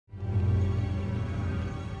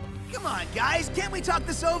Come on, guys, can't we talk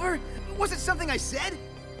this over? Was it something I said?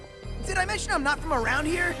 Did I mention I'm not from around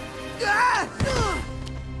here? Ah!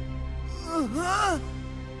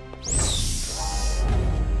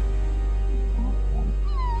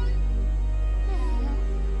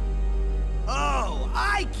 Oh,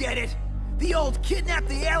 I get it! The old kidnap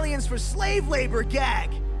the aliens for slave labor gag!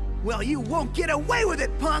 Well, you won't get away with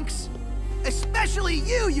it, punks! Especially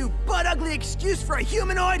you, you butt-ugly excuse for a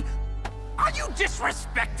humanoid! Are you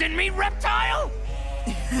disrespecting me, reptile?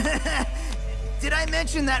 Did I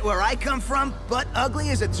mention that where I come from, butt-ugly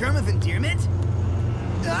is a term of endearment?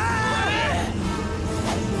 Ah!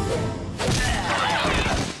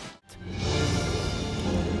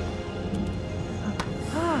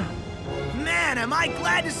 Man, am I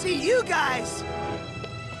glad to see you guys!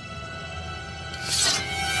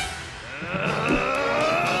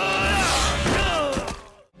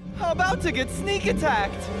 About to get sneak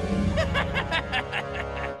attacked!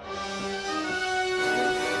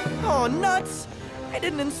 Oh, nuts! I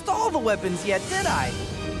didn't install the weapons yet, did I?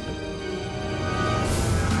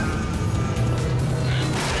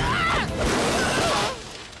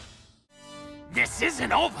 This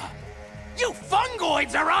isn't over! You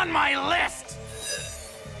fungoids are on my list!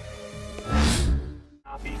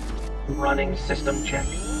 Copy. Running system check.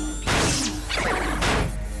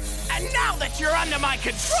 And now that you're under my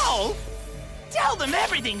control, tell them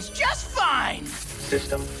everything's just fine!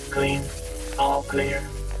 System clean. All clear.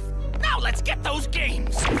 Now let's get those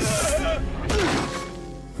games!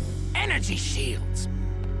 Energy shields.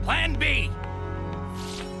 Plan B.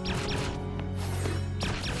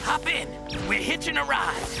 Hop in. We're hitching a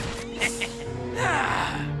ride.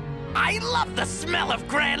 I love the smell of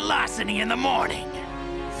grand larceny in the morning.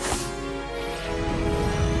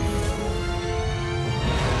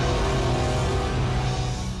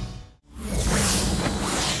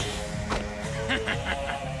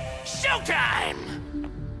 Showtime!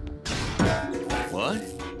 What?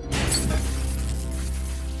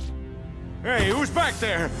 Hey, who's back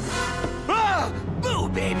there? Ah! Boo,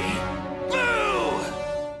 baby! Boo!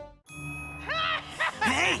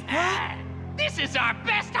 Hey! This is our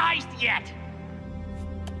best heist yet!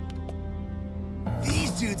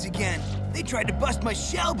 These dudes again. They tried to bust my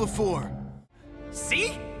shell before.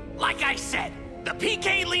 See? Like I said, the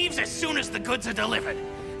PK leaves as soon as the goods are delivered.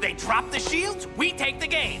 They drop the shields, we take the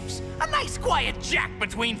games. A nice quiet jack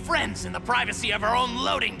between friends in the privacy of our own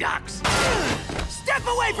loading docks. Step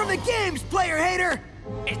away from the games, player hater!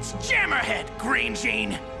 It's Jammerhead, Green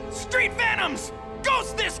Jean. Street Venoms!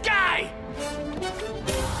 Ghost this guy!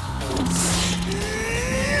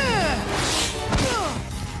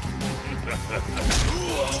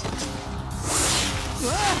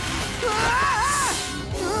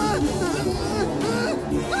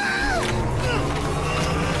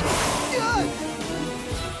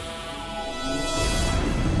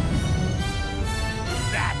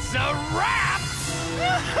 That's a wrap!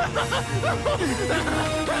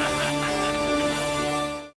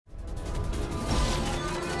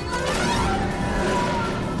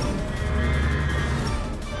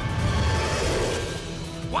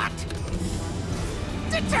 What?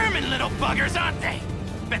 Determined little buggers, aren't they?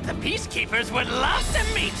 Bet the Peacekeepers would love to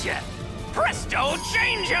meet you. Presto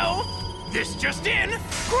changeo! This just in,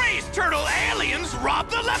 Gray's Turtle aliens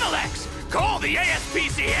robbed the Level X! Call the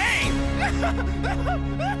ASPCA!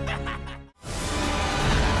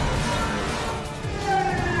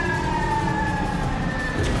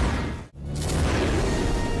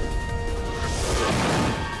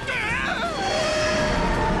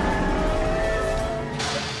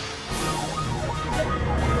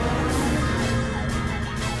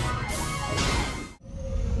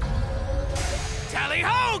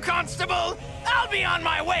 Tally-ho, Constable! I'll be on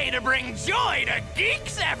my way to bring joy to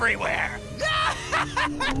geeks everywhere!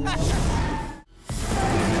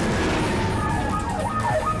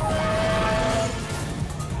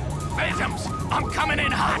 Phantoms, I'm coming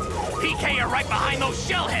in hot! PK are right behind those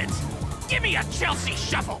shellheads! Give me a Chelsea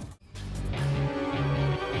shuffle!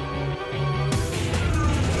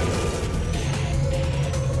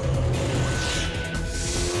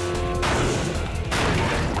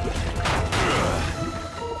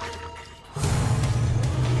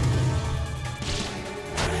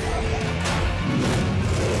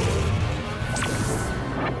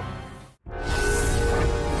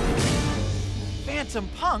 Phantom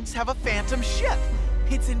punks have a phantom ship.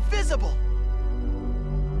 It's invisible.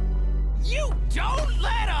 You don't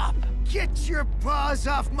let up! Get your paws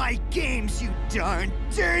off my games, you darn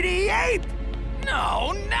dirty ape!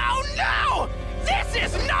 No, no, no! This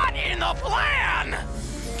is not in the plan!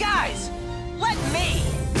 Guys, let me!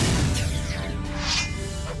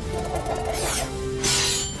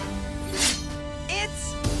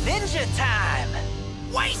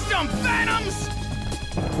 some phantoms!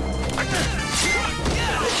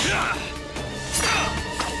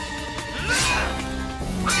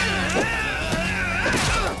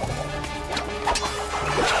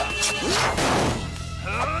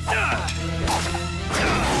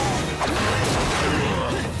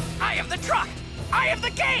 I have the truck! I have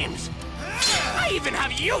the games! I even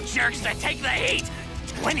have you jerks to take the heat!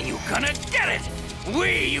 When are you gonna get it?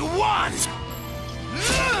 We won!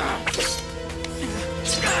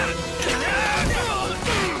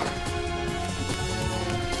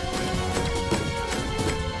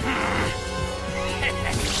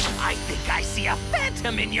 I think I see a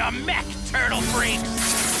phantom in your mech, turtle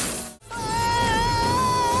freaks!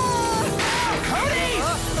 Cody!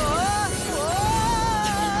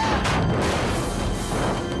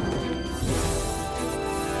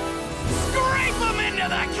 Scrape him into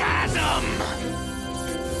the chasm!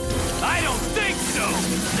 I don't think so!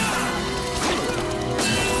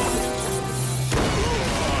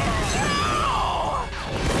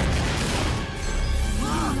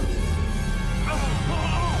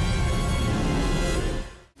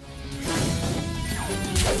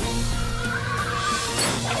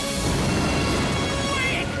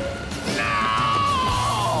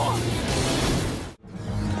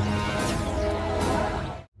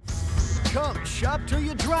 Come shop till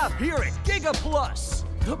you drop here at Giga Plus.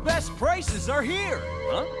 The best prices are here.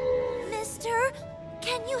 Huh? Mister,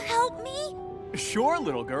 can you help me? Sure,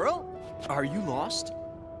 little girl. Are you lost?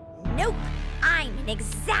 Nope. I'm in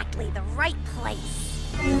exactly the right place.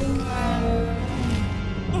 Ow!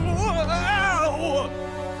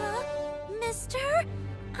 Huh? Mister?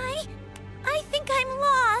 I think I'm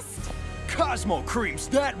lost. Cosmo Cream's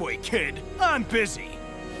that way, kid. I'm busy.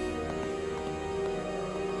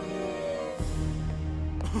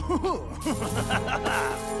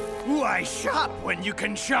 Why shop when you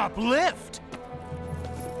can shoplift?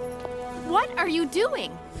 What are you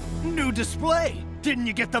doing? New display. Didn't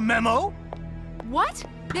you get the memo? What?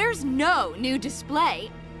 There's no new display.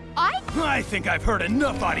 I think I've heard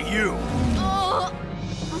enough out of you.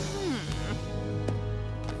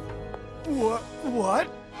 What?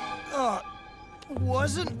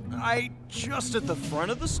 Wasn't I just at the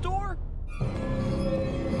front of the store?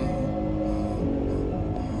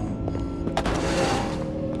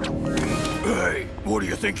 Hey, what do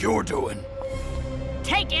you think you're doing?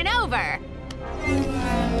 Taking over.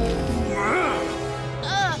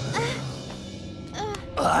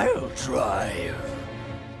 I'll drive.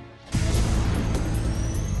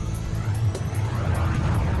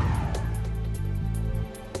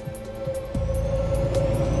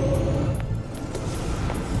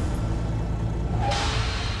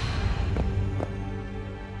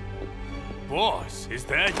 Boss, is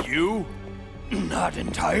that you? Not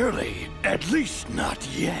entirely. At least not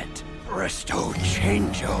yet. Presto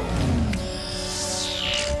changeo.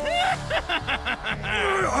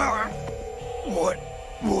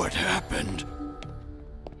 What happened?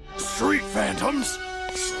 Street phantoms?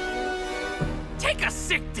 Take a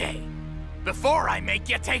sick day! Before I make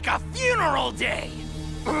you take a funeral day!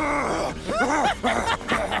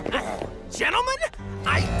 Gentlemen,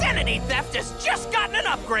 identity theft has just gotten an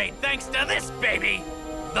upgrade thanks to this baby!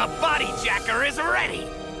 The body jacker is ready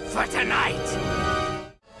for tonight!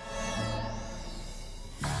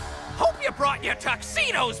 Hope you brought your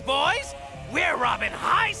tuxedos, boys! We're robbing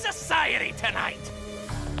high society tonight!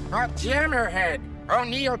 But Jammerhead,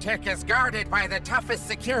 O'Neil-Tech is guarded by the toughest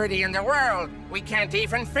security in the world. We can't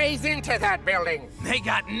even phase into that building. They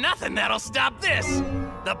got nothing that'll stop this!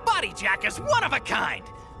 The body jack is one of a kind,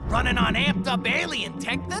 running on amped-up alien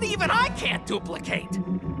tech that even I can't duplicate.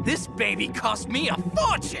 This baby cost me a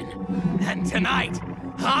fortune, and tonight,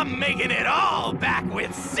 I'm making it all back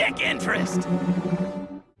with sick interest!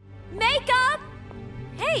 Makeup!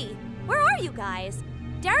 Hey, where are you guys?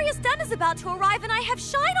 Darius Dunn is about to arrive and I have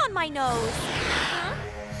shine on my nose. Huh?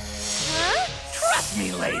 Huh? Trust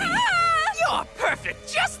me, lady. You're perfect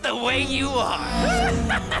just the way you are.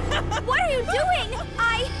 What are you doing?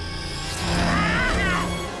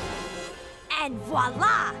 And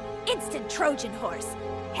voila! Instant Trojan horse.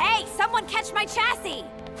 Hey, someone catch my chassis!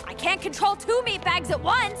 I can't control 2 meatbags at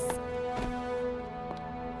once!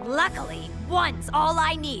 Luckily, one's all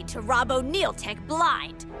I need to rob O'Neil-Tech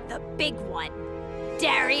blind. The big one.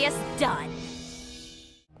 Darius Dunn.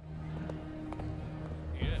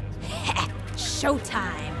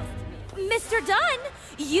 Showtime. Mr. Dunn!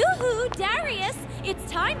 Yoo-hoo, Darius!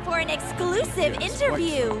 It's time for an exclusive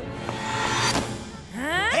interview.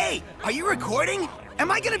 Huh? Hey, are you recording? Am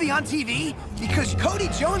I gonna be on TV? Because Cody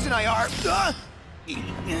Jones and I are...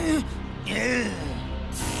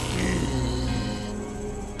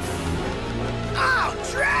 Oh,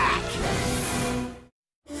 trash!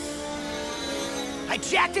 get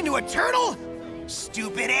jacked into a turtle?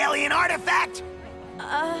 Stupid alien artifact!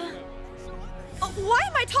 Why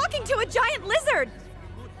am I talking to a giant lizard?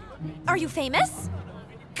 Are you famous?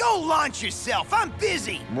 Go launch yourself, I'm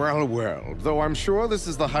busy! Well, well, though I'm sure this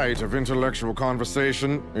is the height of intellectual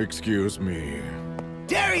conversation, excuse me.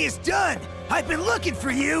 Darius Dunn! I've been looking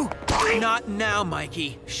for you! Not now,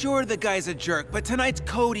 Mikey. Sure, the guy's a jerk, but tonight's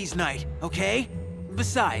Cody's night, okay?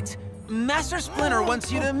 Besides, Master Splinter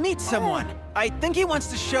wants you to meet someone. I think he wants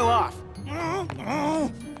to show off.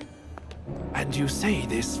 And you say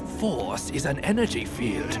this force is an energy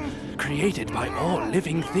field created by all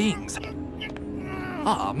living things.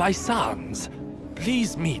 Ah, my sons,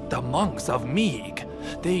 please meet the monks of Meeg.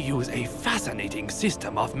 They use a fascinating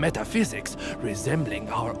system of metaphysics resembling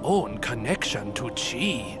our own connection to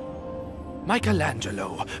Chi.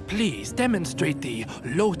 Michelangelo, please demonstrate the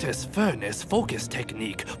Lotus Furnace focus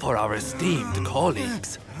technique for our esteemed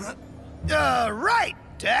colleagues. Right,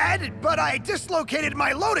 Dad, but I dislocated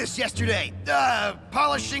my Lotus yesterday,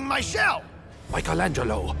 polishing my shell.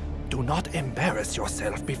 Michelangelo, do not embarrass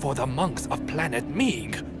yourself before the monks of planet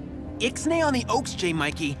Meeg. Ixnay on the Oaks, J.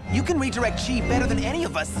 Mikey. You can redirect Chi better than any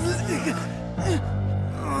of us.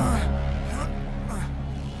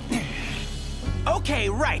 Okay,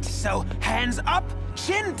 right. So, hands up,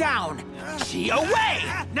 chin down. Chi away!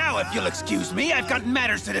 Now, if you'll excuse me, I've got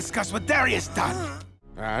matters to discuss with Darius Dunn.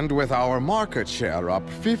 And with our market share up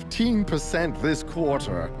 15% this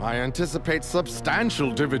quarter, I anticipate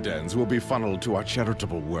substantial dividends will be funneled to our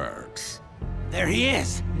charitable works. There he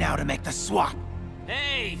is. Now to make the swap.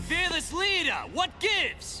 Hey, fearless leader, what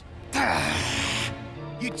gives?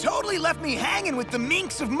 You totally left me hanging with the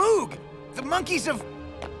minks of Moog! The monkeys of...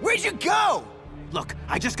 Where'd you go? Look,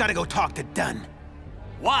 I just gotta go talk to Dunn.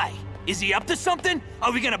 Why? Is he up to something?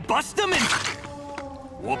 Are we gonna bust him and...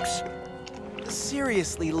 Whoops.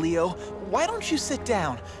 Seriously, Leo, why don't you sit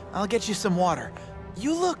down? I'll get you some water.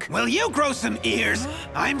 You look... Will you grow some ears?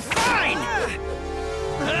 I'm fine!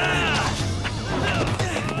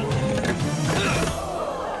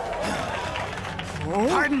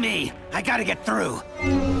 Pardon me, I gotta get through.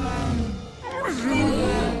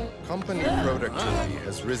 Company productivity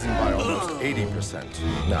has risen by almost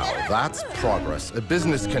 80%. Now, that's progress. A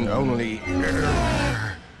business can only...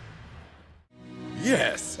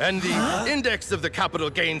 Yes, and the index of the capital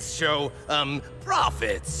gains show,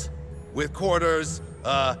 profits. With quarters,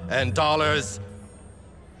 and dollars.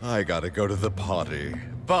 I gotta go to the party.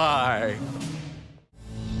 Bye.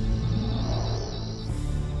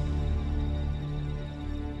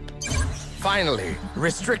 Finally,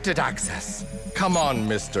 restricted access. Come on,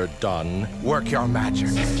 Mr. Dunn. Work your magic.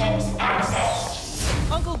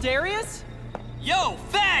 Uncle Darius? Yo,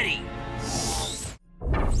 fatty!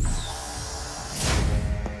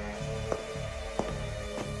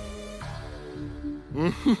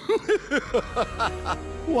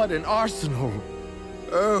 What an arsenal!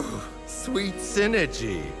 Oh, sweet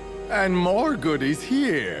synergy. And more goodies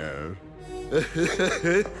here.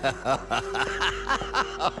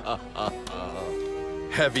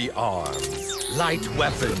 Heavy arms, light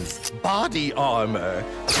weapons, body armor.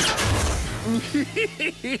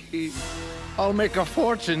 I'll make a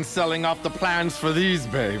fortune selling off the plans for these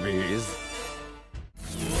babies.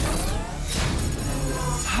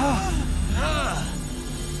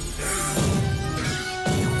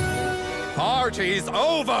 Party's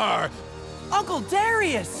over! Uncle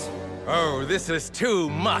Darius! Oh, this is too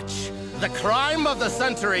much. The crime of the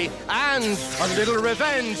century, and a little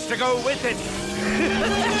revenge to go with it.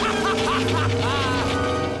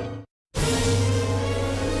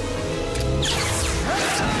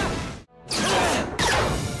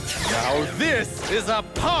 Now this is a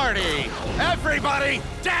party! Everybody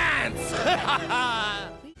dance!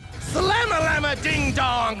 Slamma-lamma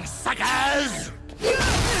ding-dong, suckers!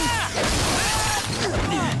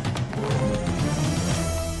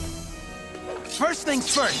 First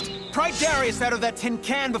things first, pry Darius out of that tin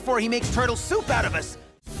can before he makes turtle soup out of us.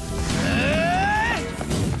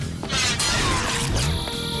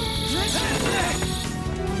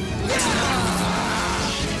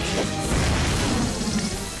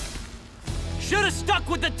 Should've stuck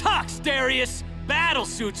with the tux, Darius! Battle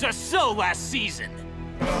suits are so last season.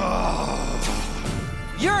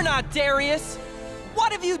 You're not Darius!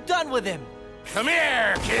 What have you done with him? Come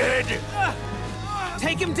here, kid!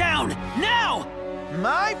 Take him down, now!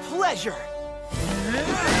 My pleasure!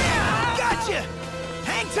 Gotcha!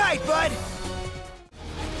 Hang tight, bud!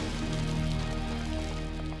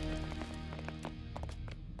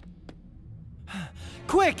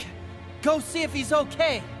 Quick! Go see if he's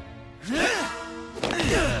okay!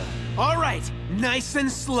 All right, nice and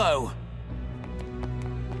slow.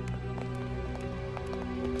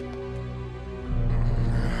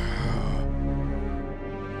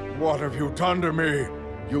 What have you done to me,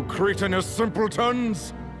 you cretinous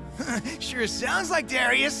simpletons? Sure sounds like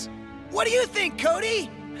Darius. What do you think,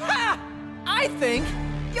 Cody? Ha! I think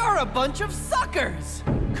you're a bunch of suckers!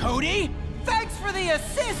 Cody? Thanks for the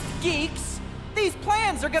assist, geeks! These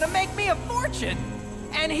plans are gonna make me a fortune!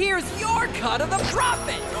 And here's your cut of the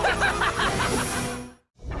profit!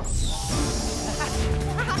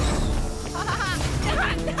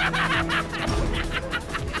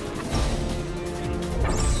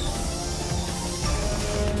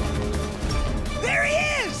 There he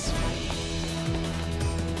is!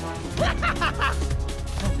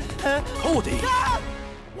 Cody!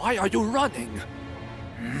 Why are you running?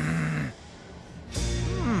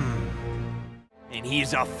 And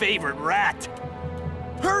he's a favorite rat.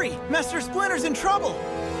 Hurry! Master Splinter's in trouble!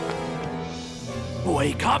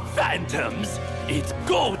 Wake up, phantoms! It's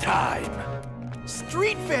go time!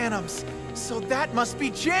 Street Phantoms! So that must be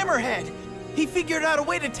Jammerhead! He figured out a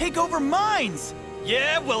way to take over mines!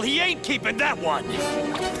 Yeah, well, he ain't keeping that one.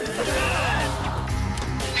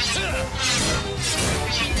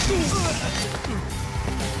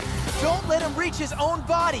 Don't let him reach his own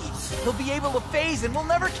body! He'll be able to phase and we'll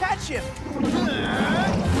never catch him!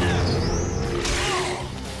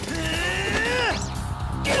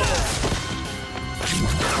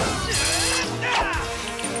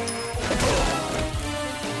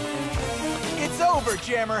 It's over,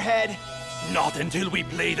 Jammerhead! Not until we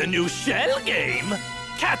play the new shell game!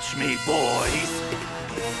 Catch me, boys!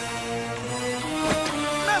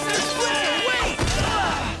 Master Splinter, wait!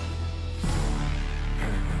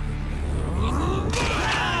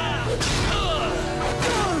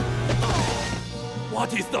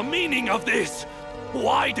 What is the meaning of this?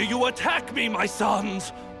 Why do you attack me, my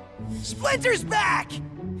sons? Splinter's back!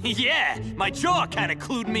 Yeah, my jaw kinda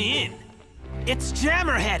clued me in. It's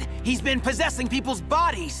Jammerhead! He's been possessing people's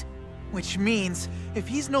bodies! Which means, if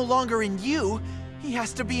he's no longer in you, he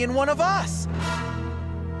has to be in one of us!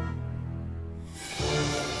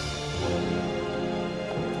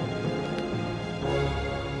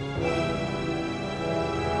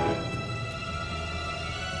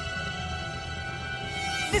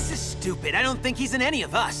 This is stupid. I don't think he's in any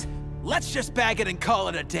of us. Let's just bag it and call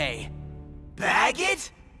it a day. Bag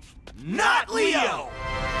it? Not Leo!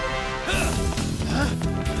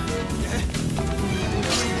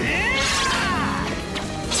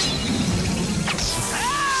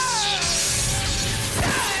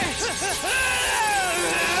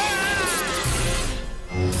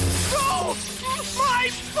 Oh, my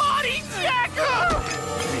body jacker!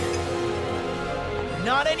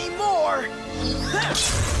 Not anymore!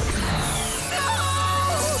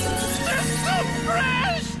 System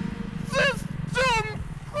crash! System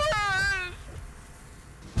crash!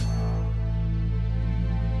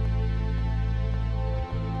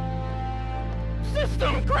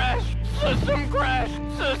 System crash! System crash!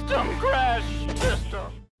 System crash!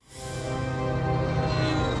 System.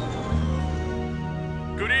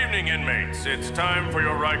 Good evening, inmates. It's time for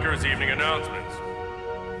your Rikers evening announcements.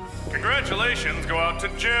 Congratulations go out to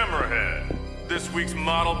Jammerhead, this week's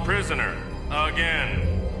model prisoner.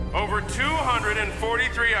 Again. Over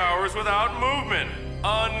 243 hours without movement.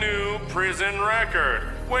 A new prison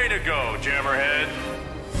record. Way to go, Jammerhead.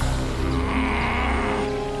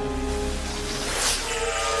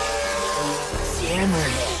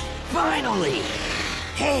 Jammerhead, finally!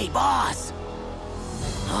 Hey, boss!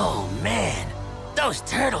 Oh, man. Those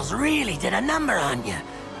turtles really did a number on you.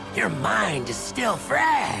 Your mind is still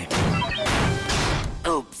fresh.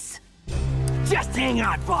 Oops. Just hang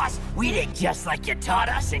on, boss. We did just like you taught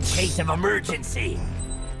us in case of emergency.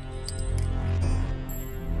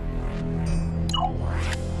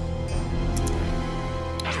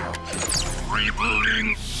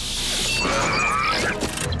 Rebooting.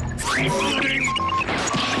 Rebooting.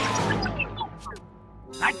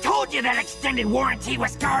 I told you that extended warranty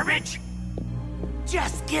was garbage.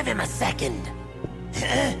 Just give him a second.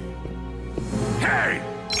 Hey!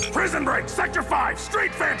 Prison break, Sector 5,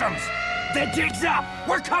 Street Phantoms! The jig's up!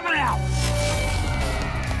 We're coming out!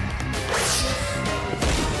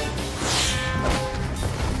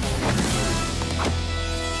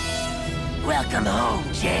 Welcome home,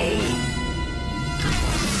 Jay.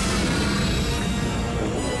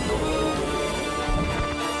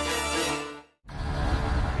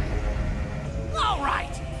 All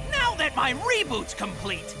right, now that my reboot's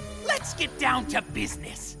complete, let's get down to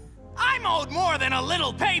business. I'm owed more than a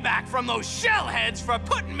little payback from those shellheads for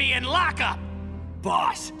putting me in lockup.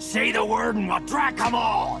 Boss, say the word and we'll track them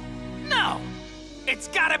all. No, it's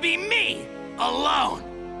gotta be me, alone.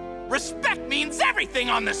 Respect means everything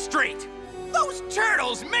on the street. Those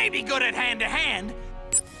turtles may be good at hand-to-hand,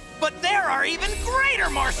 But there are even greater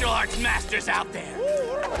martial arts masters out there.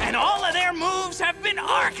 And all of their moves have been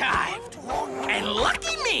archived. And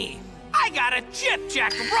lucky me, I got a chip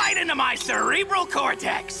jacked right into my cerebral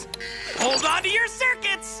cortex. Hold on to your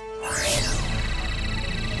circuits.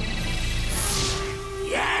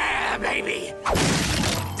 Yeah, baby.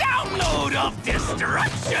 Download of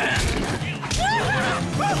destruction.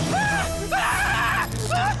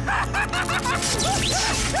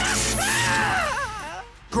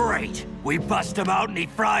 Great! We bust him out and he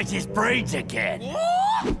fries his brains again.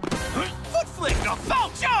 Foot flick of Foul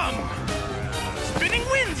Chung! Spinning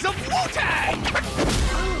winds of Wu-Tang!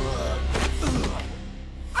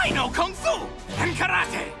 I know Kung Fu, and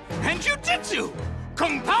Karate, and Jiu-Jitsu,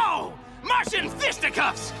 Kung Pao, Martian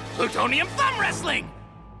fisticuffs, plutonium thumb wrestling!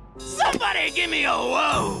 Somebody give me a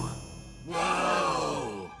whoa!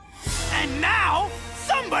 Whoa! And now,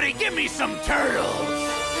 somebody give me some turtles!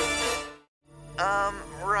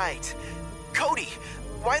 Right. Cody,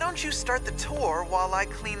 why don't you start the tour while I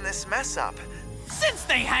clean this mess up? Since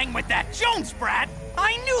they hang with that Jones brat,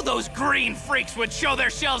 I knew those green freaks would show their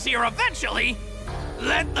shells here eventually.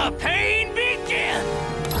 Let the pain begin!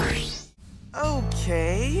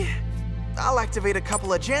 Okay. I'll activate a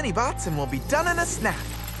couple of Janny bots and we'll be done in a snap.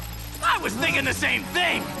 I was thinking the same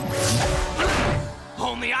thing!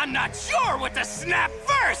 Only I'm not sure what to snap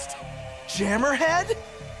first! Jammerhead?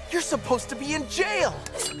 You're supposed to be in jail!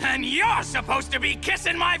 And you're supposed to be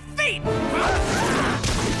kissing my feet!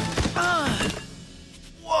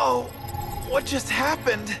 Whoa! What just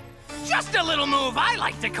happened? Just a little move I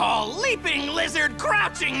like to call Leaping Lizard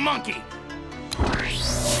Crouching Monkey.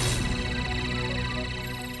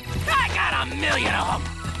 I got a million of them!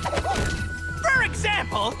 For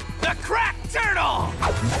example, the Cracked Turtle!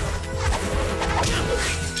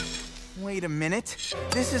 Wait a minute.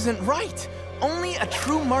 This isn't right. Only a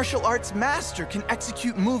true martial arts master can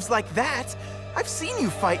execute moves like that. I've seen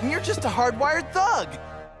you fight and you're just a hardwired thug.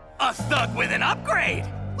 A thug with an upgrade!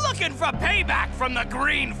 Looking for payback from the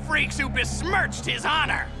green freaks who besmirched his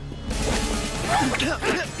honor!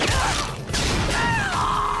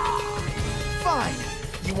 Fine.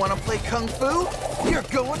 You wanna play Kung Fu? You're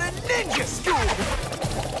going to ninja school!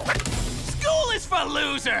 School is for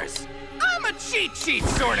losers! I'm a cheat sheet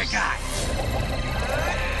sort of guy!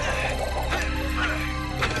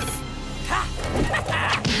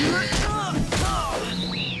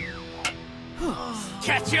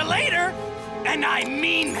 Catch you later! And I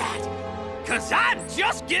mean that! 'Cause I'm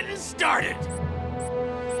just getting started!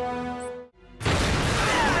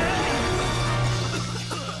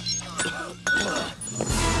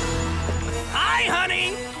 Hi,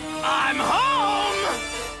 honey! I'm home!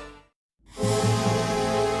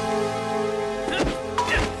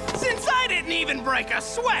 Since I didn't even break a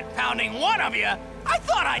sweat pounding one of you, I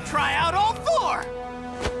thought I'd try out all four!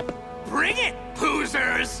 Bring it,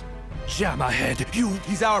 poozers! Jammerhead,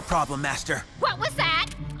 He's our problem, Master. What was that?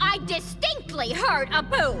 I distinctly heard a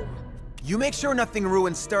boom. You make sure nothing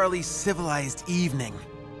ruins Starly's civilized evening.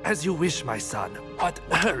 As you wish, my son, but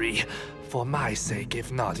hurry, for my sake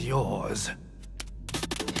if not yours.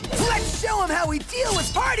 Let's show him how we deal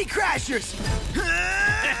with party crashers!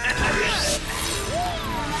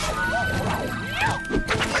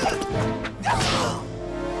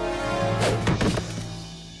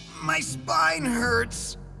 My spine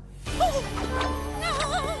hurts.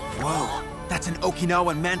 Whoa, that's an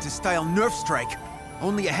Okinawan Mantis-style Nerf strike.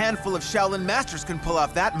 Only a handful of Shaolin masters can pull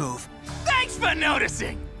off that move. Thanks for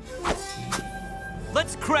noticing!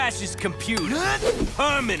 Let's crash his computer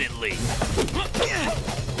permanently.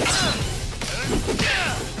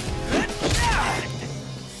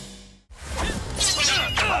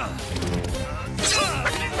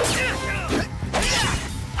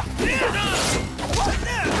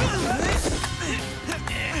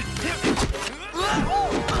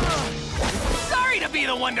 Sorry to be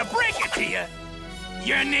the one to break it to you.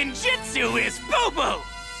 Your ninjutsu is boo-boo!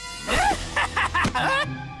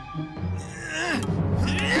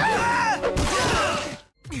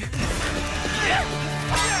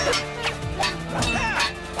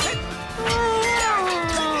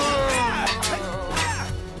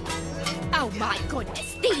 Oh my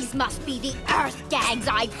goodness, these must be the Earth gangs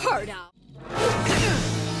I've heard of.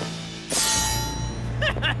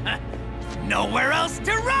 Nowhere else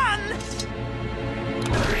to run!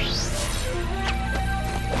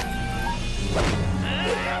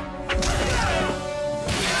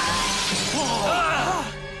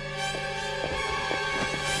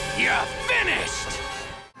 You're finished!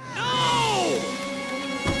 No!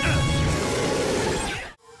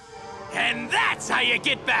 And that's how you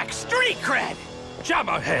get back street cred!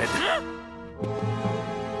 Jammerhead!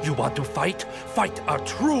 You want to fight? Fight a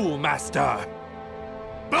true master!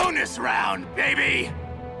 Bonus round, baby!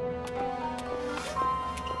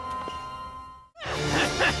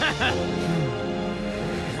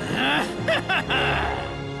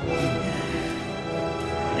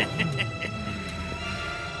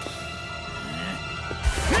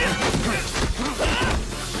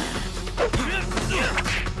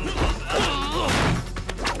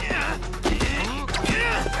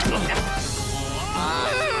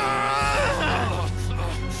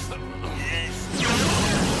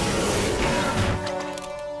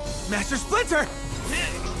 Master Splinter!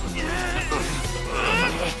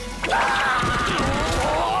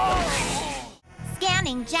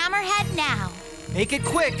 Scanning Jammerhead now. Make it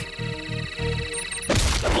quick.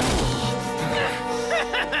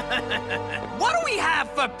 What do we have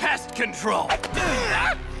for pest control?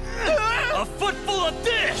 A foot full of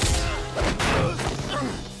this!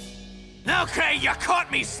 Okay, you caught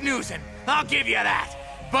me snoozing. I'll give you that.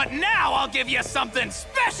 But now I'll give you something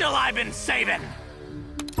special I've been saving.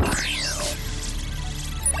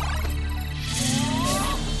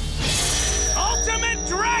 Ultimate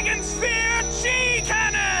Dragon Sphere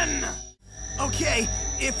G-Cannon! Okay,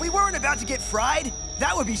 if we weren't about to get fried,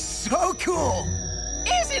 that would be so cool!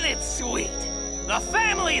 Isn't it sweet? A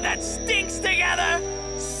family that stinks together,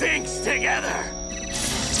 sinks together.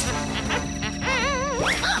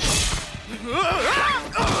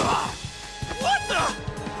 What the?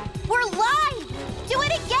 We're live! Do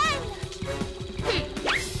it again!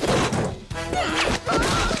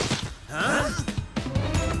 Huh?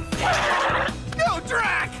 No,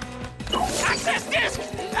 Drac! Access disc!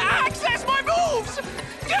 Access my moves!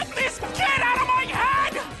 Get this kid out of my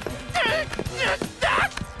head!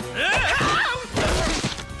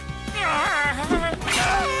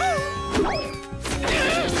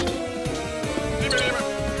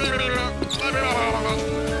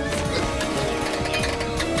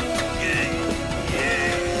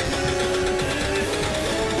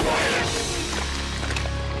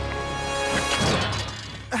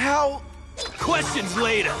 How? Questions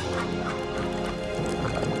later.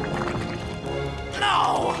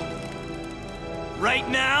 No! Right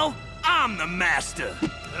now, I'm the master.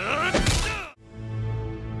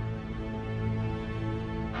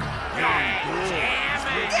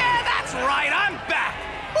 Yeah, that's right, I'm back!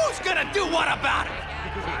 Who's gonna do what about it?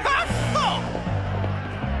 Huh? Oh!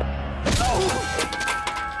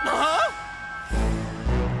 Huh?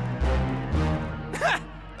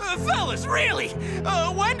 Fellas, really?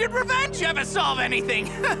 When did revenge ever solve anything?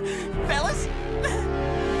 Fellas? Hey!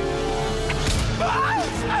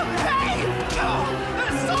 Oh,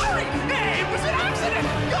 sorry! Hey, it was